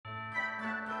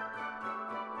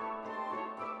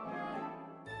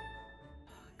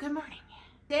Good morning.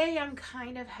 Today I'm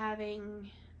kind of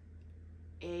having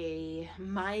a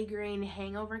migraine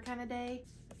hangover kind of day.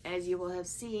 As you will have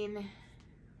seen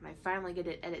when I finally get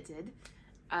it edited,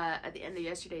 at the end of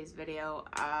yesterday's video,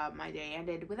 my day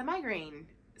ended with a migraine.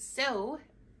 So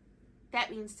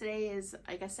that means today is,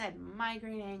 like I said,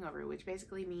 migraine hangover, which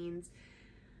basically means,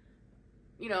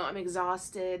 you know, I'm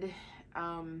exhausted,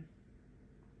 and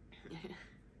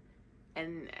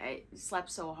I slept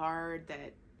so hard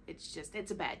that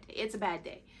it's a bad day. It's a bad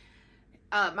day.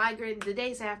 The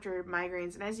days after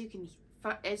migraines, and as you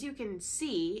can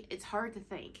see, it's hard to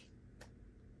think.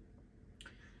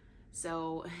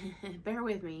 So bear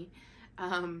with me.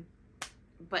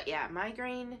 But yeah,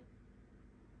 migraine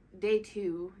day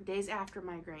 2, days after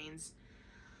migraines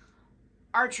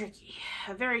are tricky,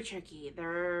 very tricky.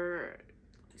 They're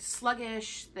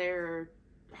sluggish. They're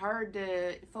hard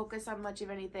to focus on much of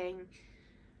anything.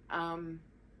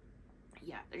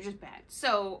 Yeah, they're just bad.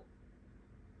 So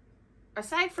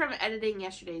aside from editing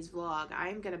yesterday's vlog,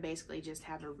 I'm gonna basically just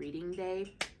have a reading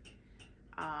day,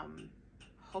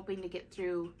 hoping to get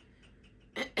through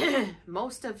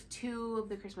most of 2 of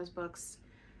the Christmas books,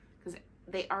 because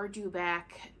they are due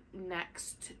back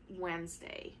next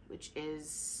Wednesday, which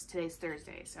is today's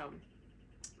Thursday, so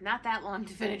not that long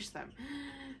to finish them.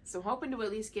 So I'm hoping to at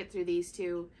least get through these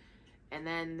 2, and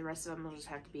then the rest of them will just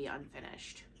have to be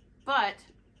unfinished. But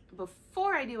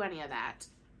before I do any of that,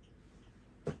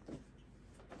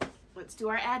 let's do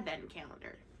our Advent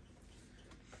calendar.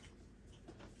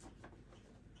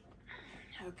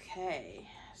 Okay,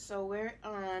 so we're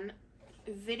on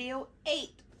video 8,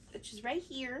 which is right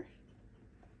here.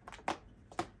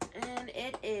 And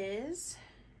it is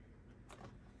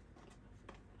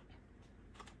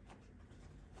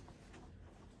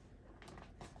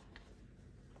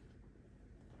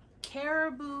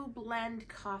Caribou Blend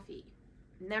Coffee.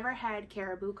 Never had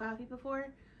Caribou coffee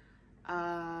before.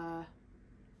 So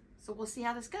we'll see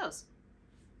how this goes.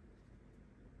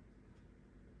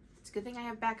 It's a good thing I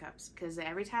have backups, because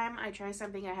every time I try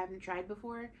something I haven't tried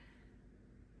before,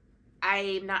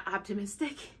 I'm not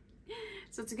optimistic.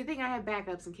 So it's a good thing I have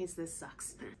backups in case this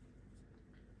sucks.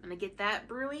 I'm gonna get that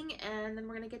brewing, and then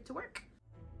we're gonna get to work.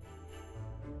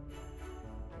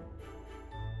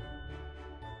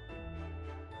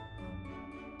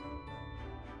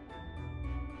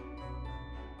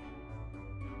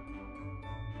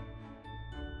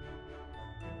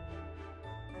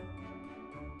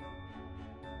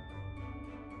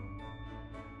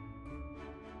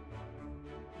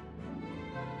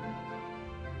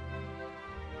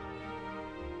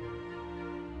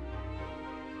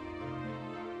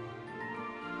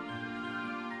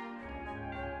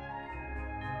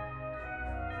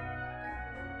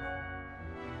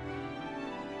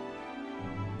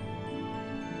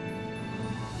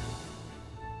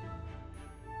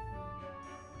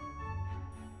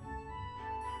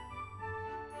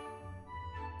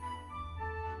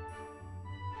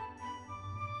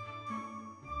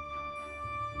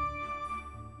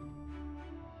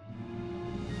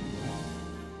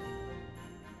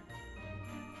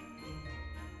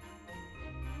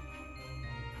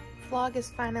 Vlog is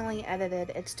finally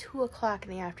edited. It's 2 o'clock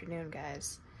in the afternoon,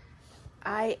 guys.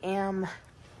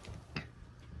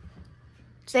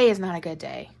 Today is not a good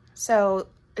day. So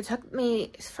it took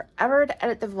me forever to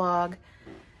edit the vlog,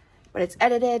 but it's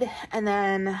edited, and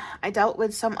then I dealt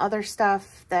with some other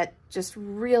stuff that just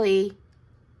really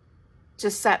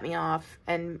just set me off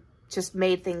and just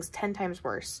made things 10 times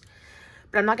worse.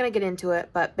 But I'm not going to get into it,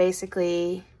 but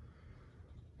basically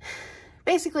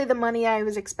the money I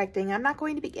was expecting, I'm not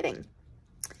going to be getting.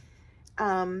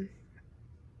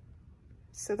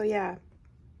 So yeah,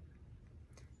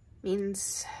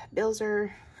 means bills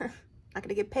are not going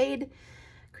to get paid.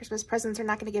 Christmas presents are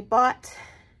not going to get bought.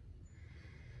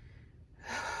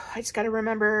 I just got to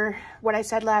remember what I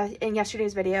said in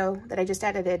yesterday's video that I just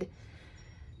edited.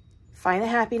 Find the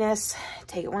happiness,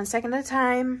 take it 1 second at a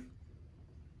time,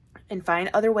 and find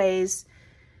other ways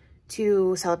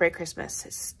to celebrate Christmas.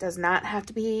 It does not have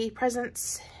to be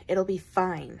presents. It'll be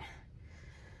fine.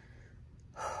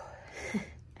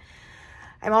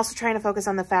 I'm also trying to focus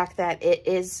on the fact that it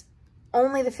is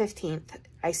only the 15th.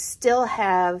 I still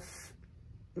have,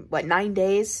 what, 9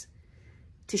 days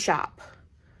to shop.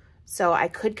 So I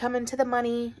could come into the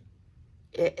money.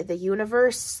 The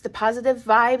universe, the positive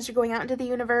vibes are going out into the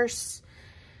universe.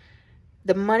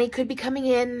 The money could be coming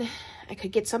in. I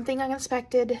could get something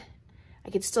unexpected. I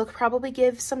could still probably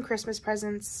give some Christmas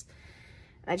presents.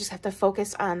 I just have to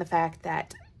focus on the fact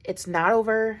that it's not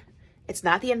over. It's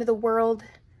not the end of the world.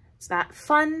 It's not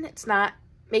fun. It's not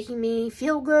making me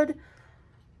feel good.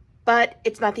 But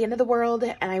it's not the end of the world,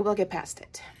 and I will get past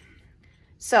it.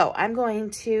 So I'm going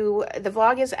to, the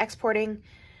vlog is exporting.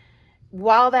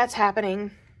 While that's happening,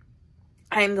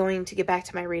 I'm going to get back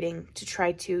to my reading to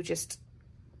try to just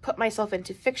put myself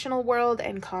into fictional world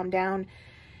and calm down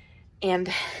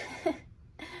and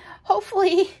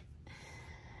hopefully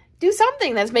do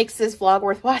something that makes this vlog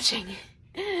worth watching.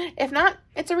 If not,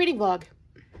 it's a reading vlog.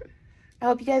 I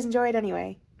hope you guys enjoy it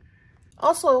anyway.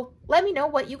 Also, let me know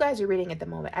what you guys are reading at the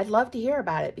moment. I'd love to hear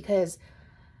about it because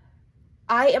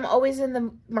I am always in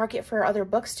the market for other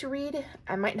books to read.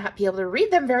 I might not be able to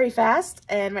read them very fast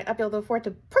and might not be able to afford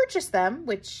to purchase them,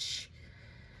 which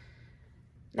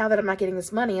now that I'm not getting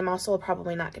this money, I'm also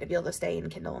probably not going to be able to stay in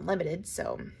Kindle Unlimited.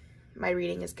 So my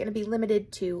reading is going to be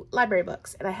limited to library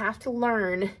books. And I have to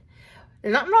learn,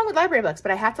 there's nothing wrong with library books,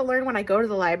 but I have to learn when I go to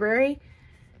the library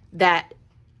that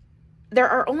there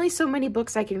are only so many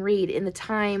books I can read in the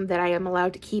time that I am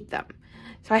allowed to keep them.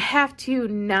 So I have to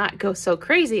not go so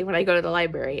crazy when I go to the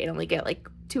library and only get like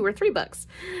 2 or 3 books.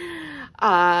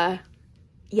 Yeah.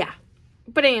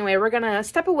 But anyway, we're going to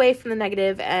step away from the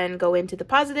negative and go into the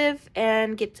positive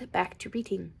and get back to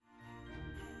reading.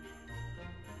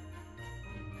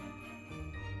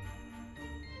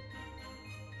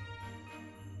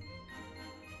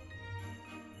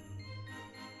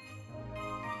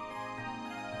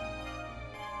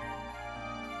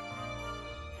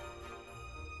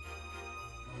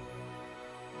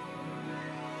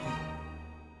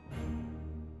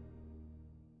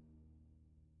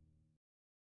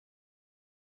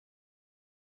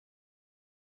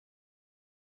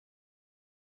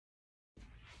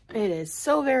 It is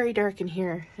so very dark in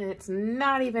here, and it's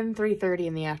not even 3:30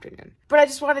 in the afternoon. But I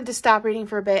just wanted to stop reading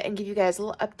for a bit and give you guys a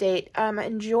little update. I'm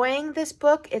enjoying this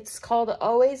book. It's called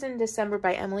Always in December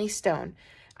by Emily Stone.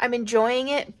 I'm enjoying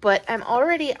it, but I'm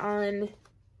already on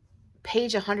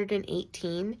page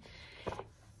 118,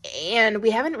 and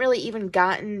we haven't really even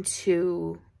gotten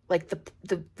to like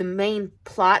the main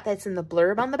plot that's in the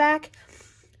blurb on the back.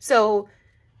 So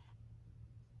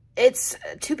it's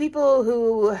 2 people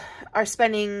who are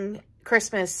spending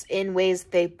Christmas in ways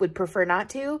they would prefer not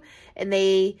to, and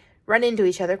they run into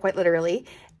each other, quite literally,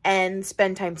 and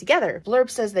spend time together. Blurb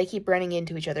says they keep running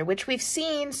into each other, which we've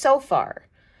seen so far.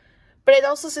 But it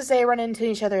also says they run into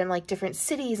each other in, like, different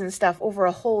cities and stuff over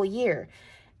a whole year.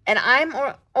 And I'm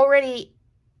already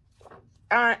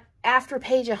after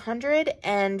page 100,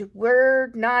 and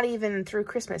we're not even through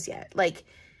Christmas yet. Like,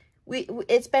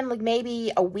 it's been like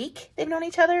maybe a week they've known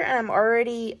each other, and I'm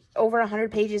already over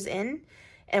 100 pages in,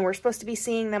 and we're supposed to be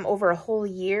seeing them over a whole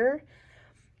year.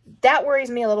 That worries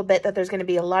me a little bit, that there's going to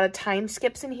be a lot of time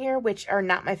skips in here, which are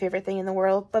not my favorite thing in the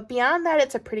world. But beyond that,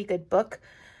 it's a pretty good book.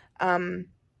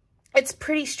 It's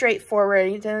pretty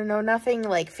straightforward. You don't know nothing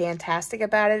like fantastic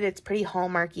about it. It's pretty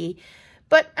hallmarky,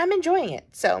 but I'm enjoying it.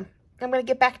 So I'm going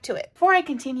to get back to it. Before I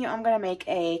continue, I'm going to make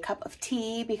a cup of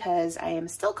tea because I am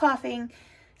still coughing.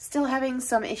 Still having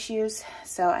some issues,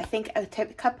 so I think a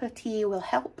cup of tea will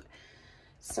help.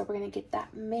 So we're gonna get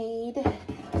that made.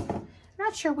 I'm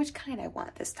not sure which kind I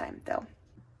want this time, though.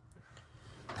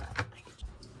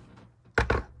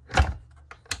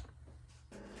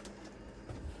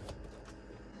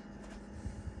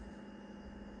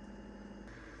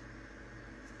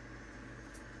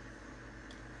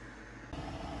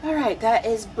 All right, that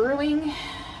is brewing.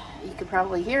 You can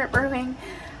probably hear it brewing.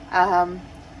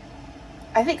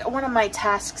 I think one of my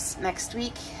tasks next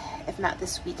week, if not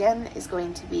this weekend, is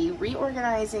going to be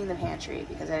reorganizing the pantry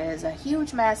because it is a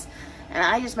huge mess and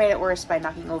I just made it worse by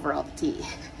knocking over all the tea.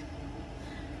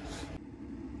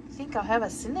 I think I'll have a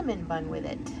cinnamon bun with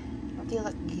it. Don't they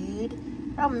look good?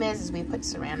 Problem is we put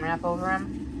saran wrap over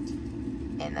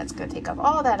them and that's going to take off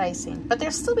all that icing, but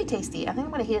they'll still be tasty. I think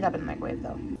I'm going to heat it up in the microwave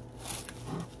though.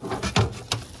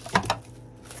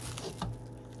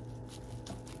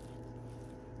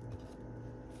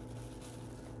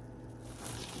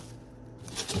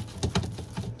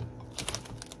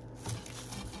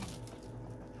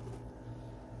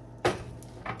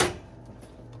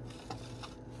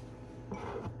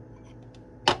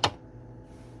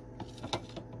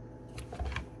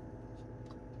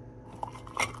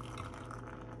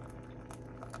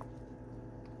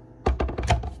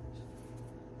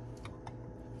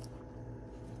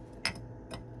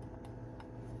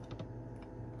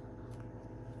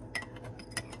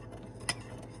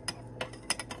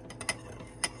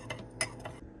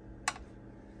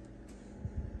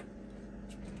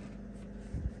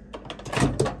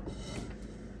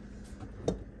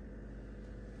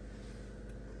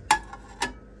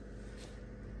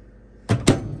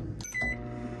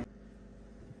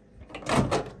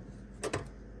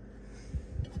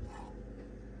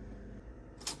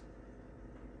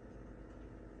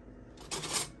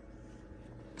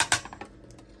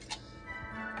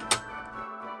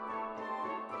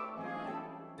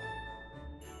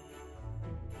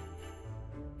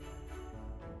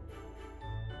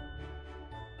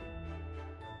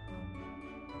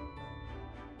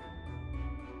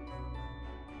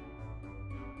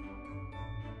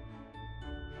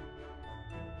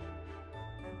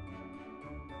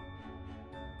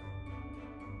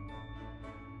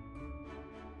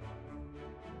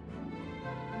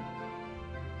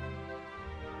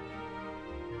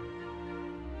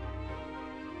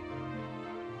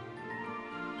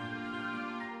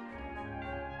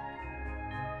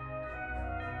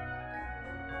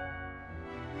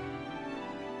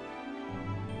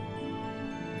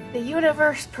 The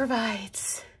universe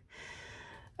provides.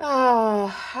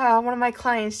 Oh, one of my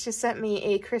clients just sent me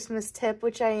a Christmas tip,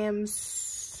 which I am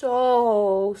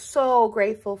so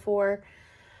grateful for.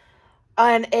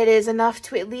 And it is enough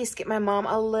to at least get my mom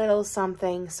a little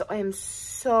something. So I am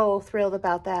so thrilled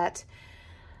about that.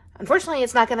 Unfortunately,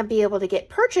 it's not going to be able to get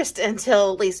purchased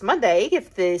until at least Monday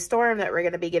if the storm that we're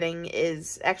going to be getting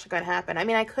is actually going to happen. I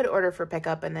mean, I could order for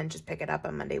pickup and then just pick it up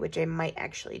on Monday, which I might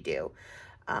actually do.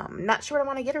 Not sure what I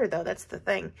want to get her, though. That's the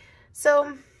thing.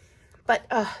 So, but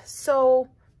so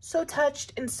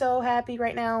touched and so happy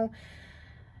right now.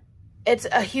 It's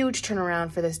a huge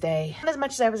turnaround for this day. Not as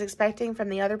much as I was expecting from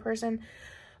the other person,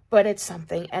 but it's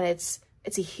something, and it's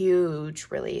a huge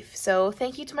relief. So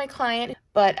thank you to my client,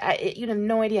 but you have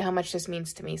no idea how much this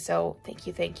means to me. So thank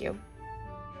you, thank you.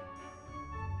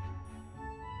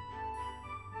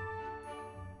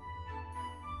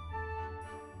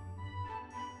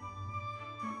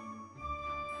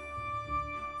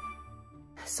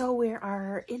 So we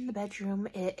are in the bedroom.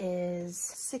 It is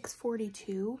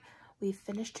 6:42. We've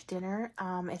finished dinner.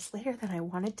 It's later than I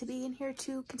wanted to be in here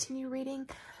to continue reading,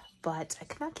 but I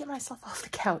could not get myself off the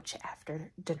couch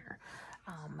after dinner.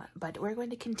 But we're going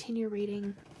to continue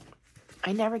reading.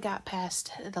 I never got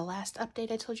past the last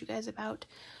update I told you guys about,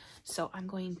 so I'm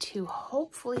going to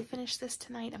hopefully finish this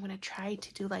tonight. I'm going to try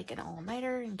to do like an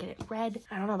all-nighter and get it read.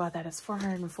 I don't know about that. It's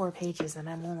 404 pages and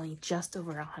I'm only just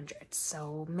over 100,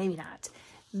 so maybe not.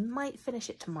 Might finish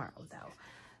it tomorrow though.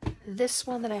 This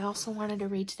one that I also wanted to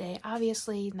read today,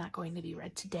 obviously not going to be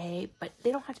read today, but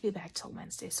they don't have to be back till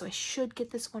Wednesday, so I should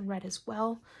get this one read as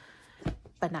well,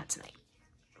 but not tonight.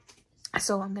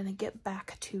 So I'm going to get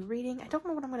back to reading. I don't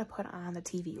know what I'm going to put on the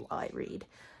TV while I read.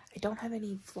 I don't have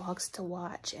any vlogs to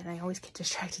watch, and I always get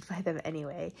distracted by them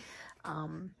anyway. I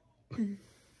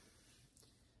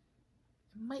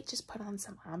might just put on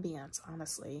some ambience,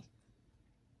 honestly.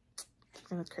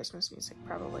 Something with Christmas music,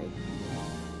 probably.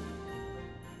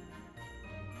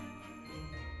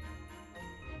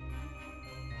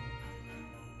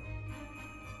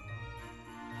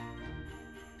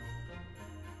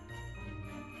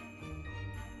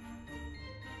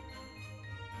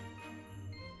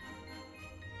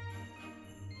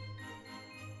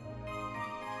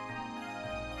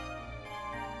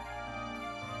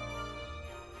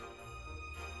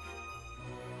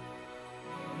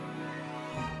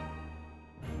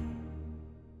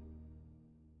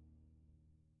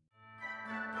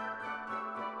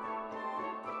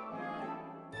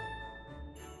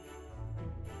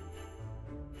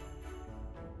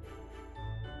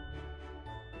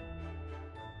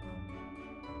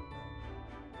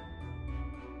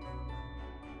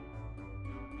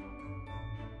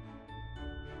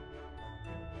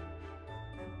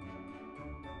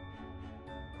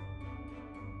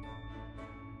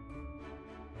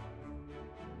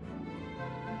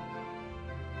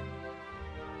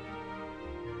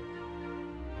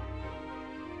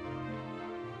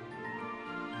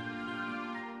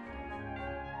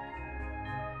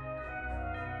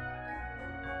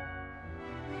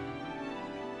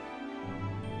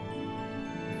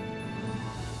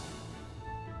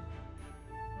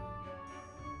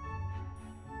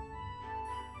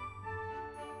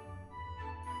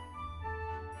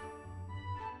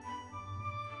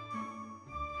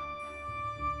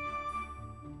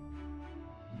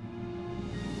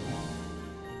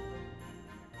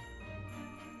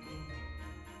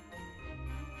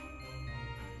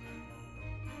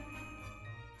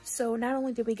 So not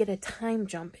only did we get a time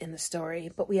jump in the story,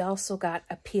 but we also got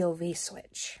a POV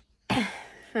switch.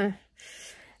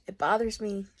 It bothers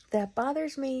me. That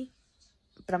bothers me.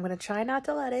 But I'm going to try not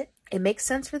to let it. It makes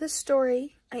sense for the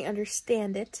story. I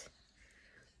understand it.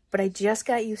 But I just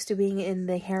got used to being in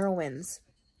the heroine's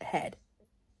head.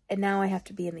 And now I have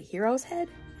to be in the hero's head?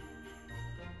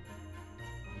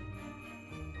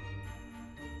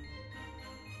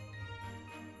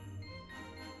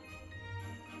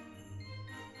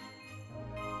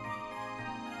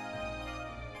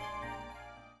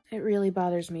 It really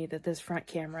bothers me that this front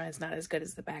camera is not as good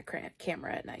as the back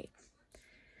camera at night.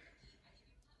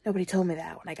 Nobody told me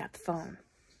that when I got the phone.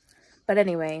 But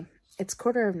anyway, it's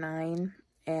 9:15,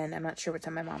 and I'm not sure what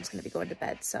time my mom's going to be going to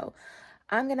bed, so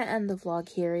I'm going to end the vlog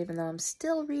here, even though I'm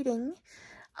still reading.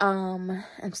 I'm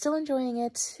still enjoying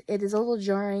it. It is a little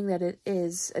jarring that it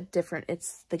is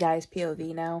it's the guy's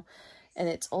POV now, and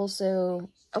it's also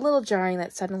a little jarring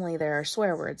that suddenly there are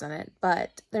swear words in it,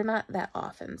 but they're not that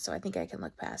often, so I think I can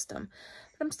look past them.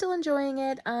 But I'm still enjoying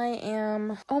it. I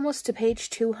am almost to page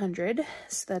 200,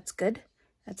 so that's good.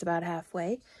 That's about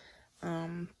halfway.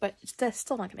 But that's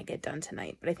still not going to get done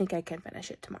tonight, but I think I can finish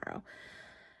it tomorrow.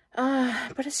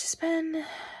 But it's just been,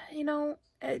 you know,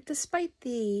 despite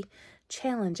the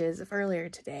challenges of earlier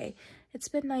today, it's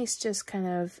been nice just kind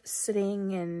of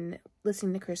sitting and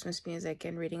listening to Christmas music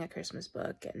and reading a Christmas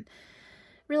book, and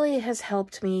really has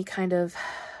helped me kind of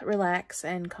relax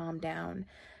and calm down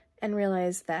and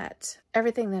realize that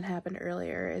everything that happened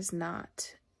earlier is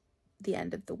not the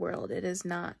end of the world. It is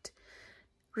not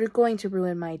going to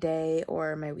ruin my day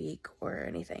or my week or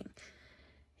anything.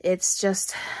 It's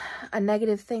just a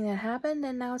negative thing that happened,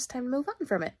 and now it's time to move on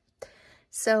from it.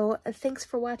 So thanks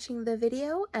for watching the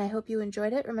video. I hope you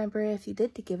enjoyed it. Remember, if you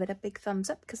did, to give it a big thumbs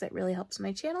up because it really helps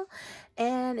my channel.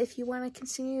 And if you want to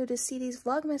continue to see these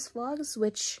Vlogmas vlogs,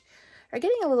 which are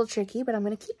getting a little tricky, but I'm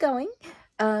going to keep going,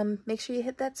 make sure you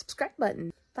hit that subscribe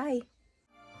button. Bye.